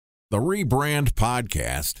The Rebrand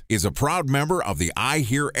Podcast is a proud member of the I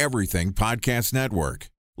Hear Everything Podcast Network.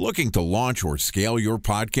 Looking to launch or scale your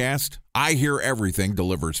podcast? I Hear Everything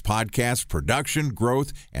delivers podcast production,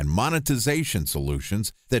 growth, and monetization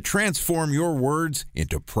solutions that transform your words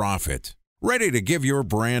into profit. Ready to give your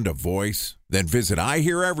brand a voice? Then visit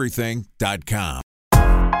iheareverything.com.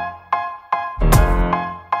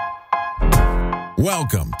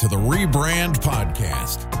 Welcome to the Rebrand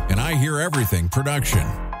Podcast, an I Hear Everything production.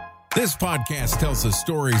 This podcast tells the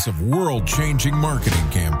stories of world-changing marketing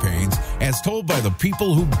campaigns as told by the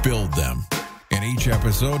people who build them. In each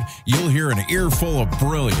episode, you'll hear an earful of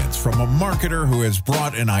brilliance from a marketer who has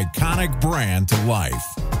brought an iconic brand to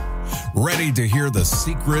life. Ready to hear the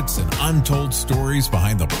secrets and untold stories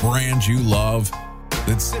behind the brand you love?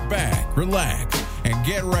 Then sit back, relax, and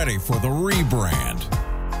get ready for the rebrand.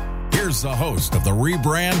 Here's the host of the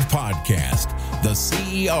Rebrand Podcast, the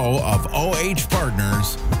CEO of OH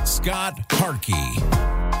Partners, Scott Harkey.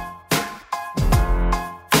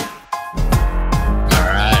 All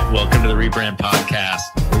right, welcome to the Rebrand Podcast,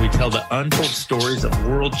 where we tell the untold stories of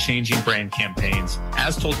world-changing brand campaigns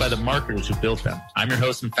as told by the marketers who built them. I'm your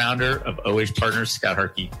host and founder of OH Partners, Scott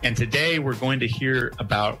Harkey. And today we're going to hear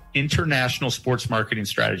about international sports marketing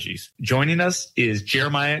strategies. Joining us is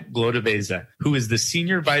Jeremiah Glodoveza, who is the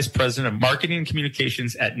Senior Vice President of Marketing and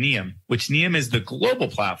Communications at Nium, which Nium is the global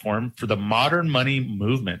platform for the modern money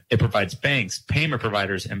movement. It provides banks, payment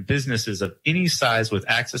providers, and businesses of any size with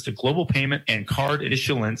access to global payment and card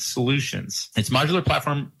issuance solutions. Its modular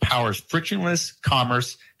platform powers frictionless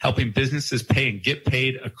commerce, helping businesses pay and get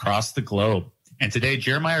paid across the globe. And today,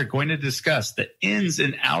 Jeremiah are going to discuss the ins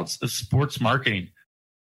and outs of sports marketing.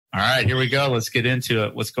 All right, here we go. Let's get into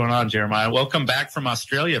it. What's going on, Jeremiah? Welcome back from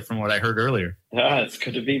Australia, from what I heard earlier. Yeah, it's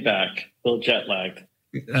good to be back. A little jet lagged.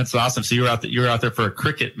 That's awesome. So you were out there for a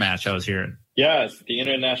cricket match, I was hearing. Yeah, it's the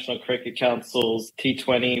International Cricket Council's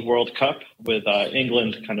T20 World Cup with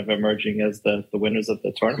England kind of emerging as the winners of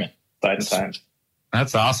the tournament. Exciting times.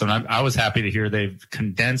 That's awesome. I was happy to hear they've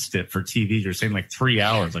condensed it for TV. You're saying like 3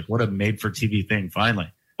 hours. Like, what a made-for-TV thing,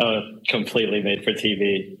 finally. Oh, completely made for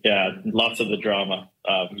TV. Yeah, lots of the drama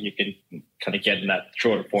you can kind of get in that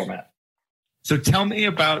shorter format. So tell me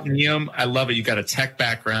about Nium. I love it. You got a tech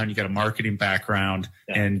background. You got a marketing background.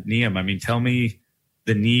 Yeah. And Nium, I mean, tell me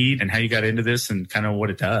the need and how you got into this and kind of what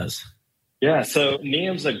it does. Yeah, so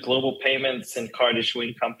Nium's a global payments and card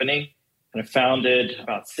issuing company, kind of founded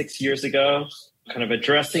about 6 years ago, kind of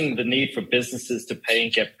addressing the need for businesses to pay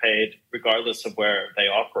and get paid regardless of where they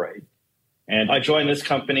operate. And I joined this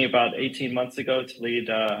company about 18 months ago to lead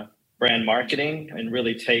brand marketing and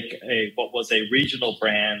really take what was a regional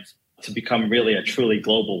brand to become really a truly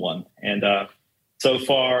global one. And so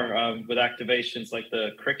far, with activations like the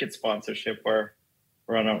cricket sponsorship, we're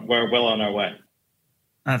well on our way.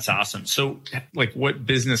 That's awesome. So, like, what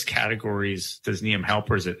business categories does Nium help,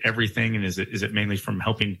 or is it everything? And is it mainly from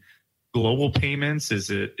helping global payments? Is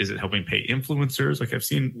it helping pay influencers? Like, I've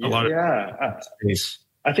seen a lot of space.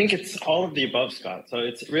 I think it's all of the above, Scott. So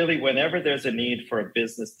it's really whenever there's a need for a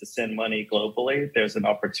business to send money globally, there's an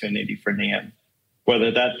opportunity for Nium.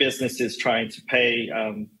 Whether that business is trying to pay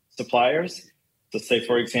suppliers, so say,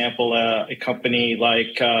 for example, a company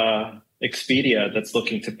like Expedia that's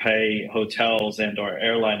looking to pay hotels and or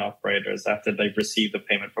airline operators after they've received the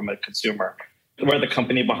payment from a consumer. We're the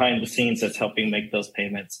company behind the scenes that's helping make those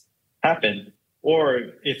payments happen. Or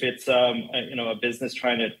if it's a business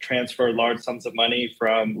trying to transfer large sums of money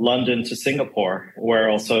from London to Singapore, we're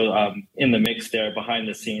also in the mix there behind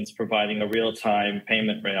the scenes, providing a real-time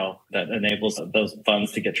payment rail that enables those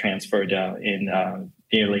funds to get transferred in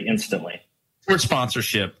nearly instantly. Sports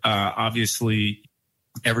sponsorship, obviously,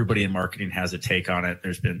 everybody in marketing has a take on it.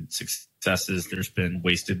 There's been successes, there's been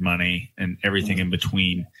wasted money, and everything in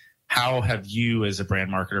between. How have you, as a brand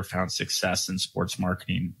marketer, found success in sports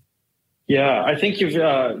marketing? Yeah, I think you've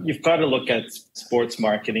got to look at sports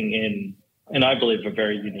marketing in I believe, a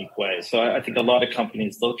very unique way. So I think a lot of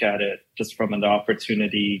companies look at it just from an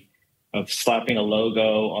opportunity of slapping a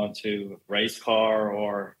logo onto a race car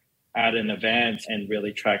or at an event and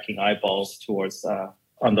really tracking eyeballs towards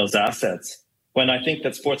on those assets. When I think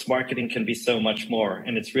that sports marketing can be so much more,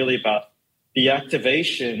 and it's really about the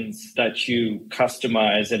activations that you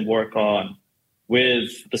customize and work on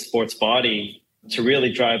with the sports body to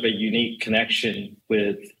really drive a unique connection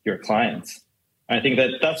with your clients. I think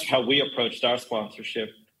that that's how we approached our sponsorship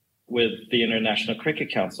with the International Cricket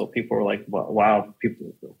Council. People were like, wow,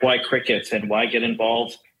 why cricket and why get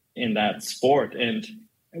involved in that sport? And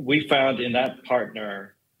we found in that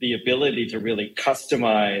partner the ability to really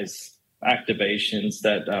customize activations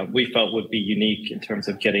that we felt would be unique in terms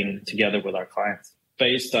of getting together with our clients.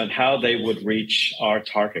 based on how they would reach our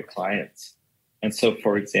target clients. And so,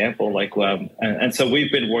 for example, and so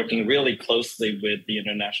we've been working really closely with the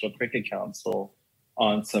International Cricket Council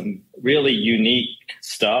on some really unique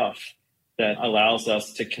stuff that allows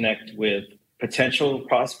us to connect with potential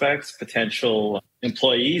prospects, potential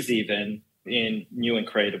employees, even in new and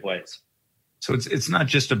creative ways. So it's not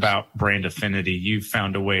just about brand affinity. You've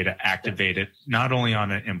found a way to activate it, not only on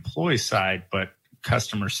an employee side, but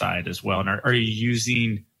customer side as well. And are you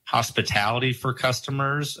using hospitality for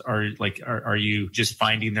customers? Are you just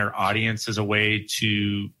finding their audience as a way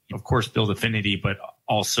to, of course, build affinity, but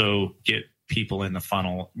also get people in the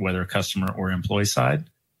funnel, whether customer or employee side?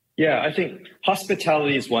 Yeah, I think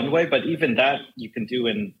hospitality is one way, but even that you can do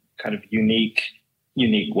in kind of unique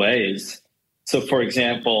ways. So, for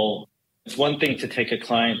example, it's one thing to take a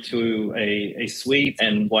client to a suite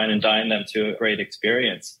and wine and dine them to a great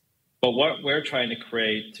experience. But what we're trying to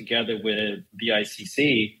create together with the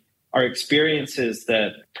ICC are experiences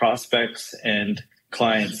that prospects and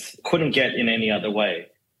clients couldn't get in any other way.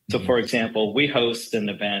 So, for example, we host an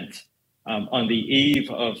event on the eve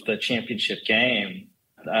of the championship game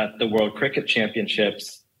at the World Cricket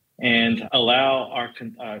Championships and allow our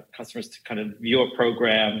customers to kind of view a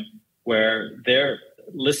program where they're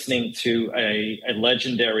listening to a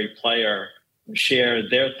legendary player share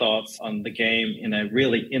their thoughts on the game in a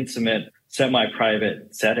really intimate,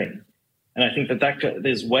 semi-private setting. And I think that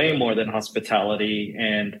is way more than hospitality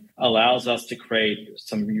and allows us to create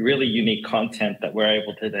some really unique content that we're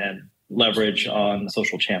able to then leverage on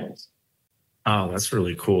social channels. Oh, that's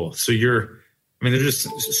really cool. So there's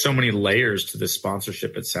just so many layers to this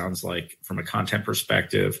sponsorship, it sounds like, from a content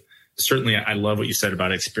perspective. Certainly, I love what you said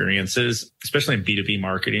about experiences, especially in B2B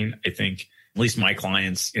marketing. I think at least my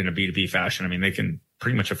clients in a B2B fashion, they can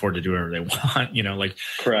pretty much afford to do whatever they want,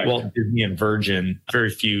 Correct. Walt Disney and Virgin, very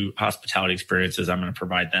few hospitality experiences I'm going to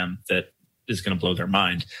provide them that is going to blow their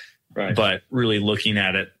mind. Right. But really looking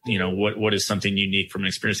at it, what is something unique from an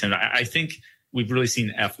experience? And I think we've really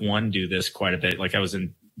seen F1 do this quite a bit. Like I was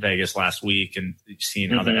in Vegas last week and seeing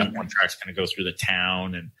how the F1 track's going to go through the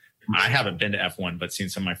town. And I haven't been to F1, but seeing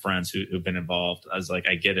some of my friends who've been involved, I was like,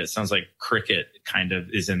 I get it. It sounds like cricket kind of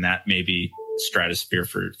is in that maybe stratosphere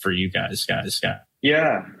for you guys.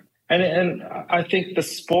 Yeah. And I think the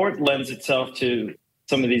sport lends itself to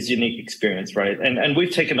some of these unique experiences, right? And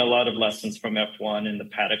we've taken a lot of lessons from F1 and the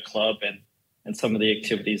Paddock Club and some of the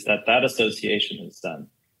activities that association has done.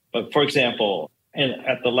 But for example,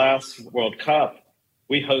 at the last World Cup,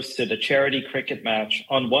 we hosted a charity cricket match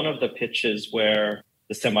on one of the pitches where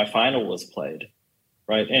the semifinal was played,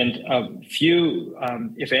 right? And few,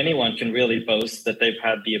 if anyone, can really boast that they've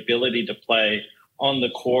had the ability to play on the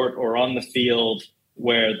court or on the field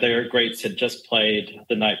where their greats had just played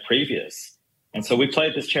the night previous. And so we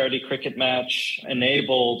played this charity cricket match,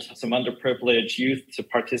 enabled some underprivileged youth to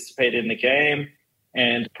participate in the game,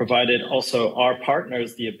 and provided also our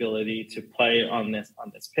partners the ability to play on this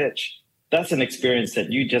pitch. That's an experience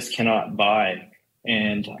that you just cannot buy,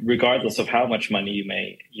 and regardless of how much money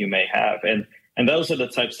you may have. And those are the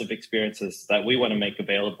types of experiences that we want to make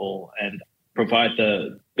available and provide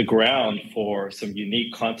the ground for some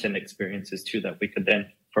unique content experiences too that we could then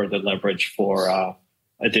further leverage for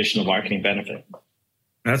additional marketing benefit.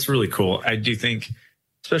 That's really cool. I do think,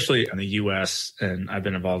 especially in the US, and I've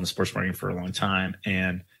been involved in sports marketing for a long time,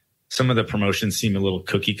 and some of the promotions seem a little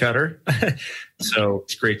cookie cutter. So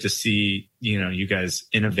it's great to see, you guys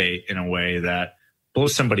innovate in a way that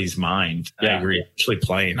blows somebody's mind. Yeah. I agree. Actually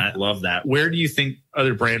playing. I love that. Where do you think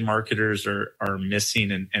other brand marketers are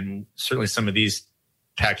missing? And certainly some of these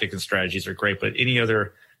tactics and strategies are great, but any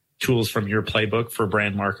other tools from your playbook for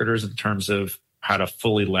brand marketers in terms of how to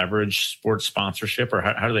fully leverage sports sponsorship, or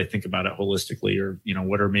how do they think about it holistically? Or,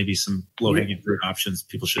 what are maybe some low-hanging fruit options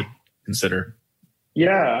people should consider?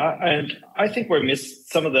 Yeah, and I think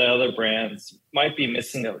some of the other brands might be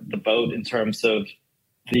missing the boat in terms of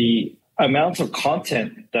the amount of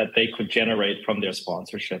content that they could generate from their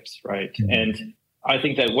sponsorships, right? Mm-hmm. And I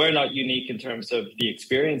think that we're not unique in terms of the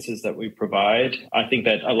experiences that we provide. I think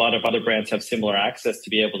that a lot of other brands have similar access to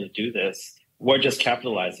be able to do this. We're just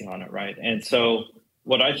capitalizing on it, right? And so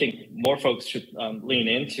what I think more folks should lean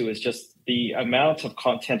into is just the amount of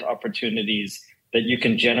content opportunities that you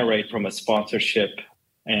can generate from a sponsorship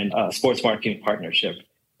and a sports marketing partnership,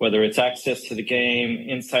 whether it's access to the game,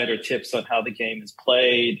 insider tips on how the game is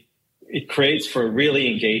played. It creates for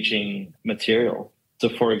really engaging material. So,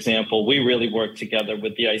 for example, we really work together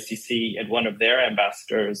with the ICC and one of their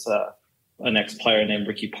ambassadors, an ex-player named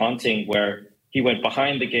Ricky Ponting, where he went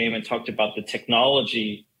behind the game and talked about the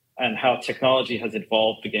technology and how technology has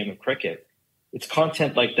evolved the game of cricket. it's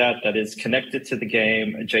content like that is connected to the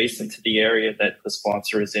game, adjacent to the area that the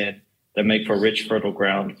sponsor is in, that make for rich, fertile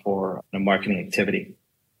ground for a marketing activity.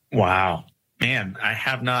 Wow. Man, I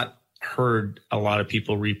have not heard a lot of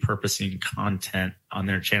people repurposing content on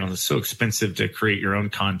their channels. It's so expensive to create your own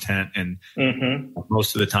content. And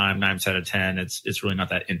most of the time, 9 out of 10, it's really not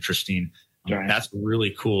that interesting. Right. That's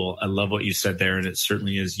really cool. I love what you said there. And it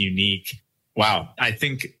certainly is unique. Wow. I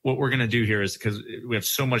think what we're going to do here is, because we have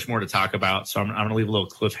so much more to talk about. So I'm going to leave a little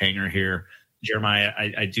cliffhanger here. Jeremiah,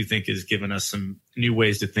 I do think has given us some new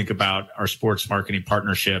ways to think about our sports marketing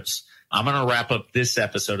partnerships. I'm going to wrap up this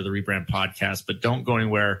episode of the Rebrand Podcast, but don't go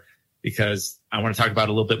anywhere, because I want to talk about it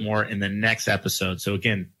a little bit more in the next episode. So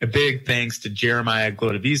again, a big thanks to Jeremiah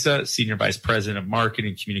Glodoveza, Senior Vice President of Marketing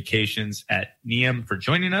and Communications at Nium, for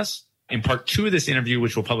joining us. In part 2 of this interview,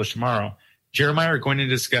 which we'll publish tomorrow, Jeremiah are going to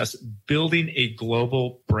discuss building a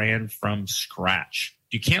global brand from scratch.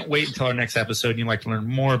 If you can't wait until our next episode and you'd like to learn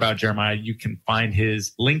more about Jeremiah, you can find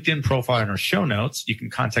his LinkedIn profile in our show notes. You can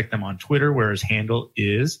contact them on Twitter, where his handle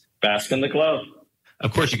is Bask in the Glow.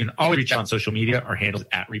 Of course, you can always reach out on social media. Our handle is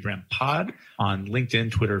 @RebrandPod on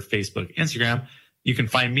LinkedIn, Twitter, Facebook, Instagram. You can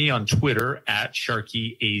find me on Twitter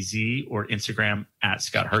 @SharkyAZ or Instagram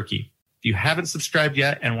 @ScottHarkey. If you haven't subscribed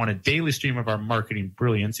yet and want a daily stream of our marketing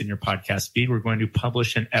brilliance in your podcast feed, we're going to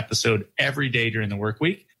publish an episode every day during the work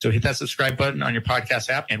week. So hit that subscribe button on your podcast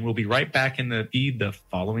app, and we'll be right back in the feed the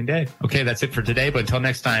following day. Okay, that's it for today. But until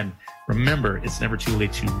next time, remember, it's never too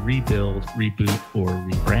late to rebuild, reboot, or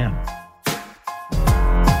rebrand.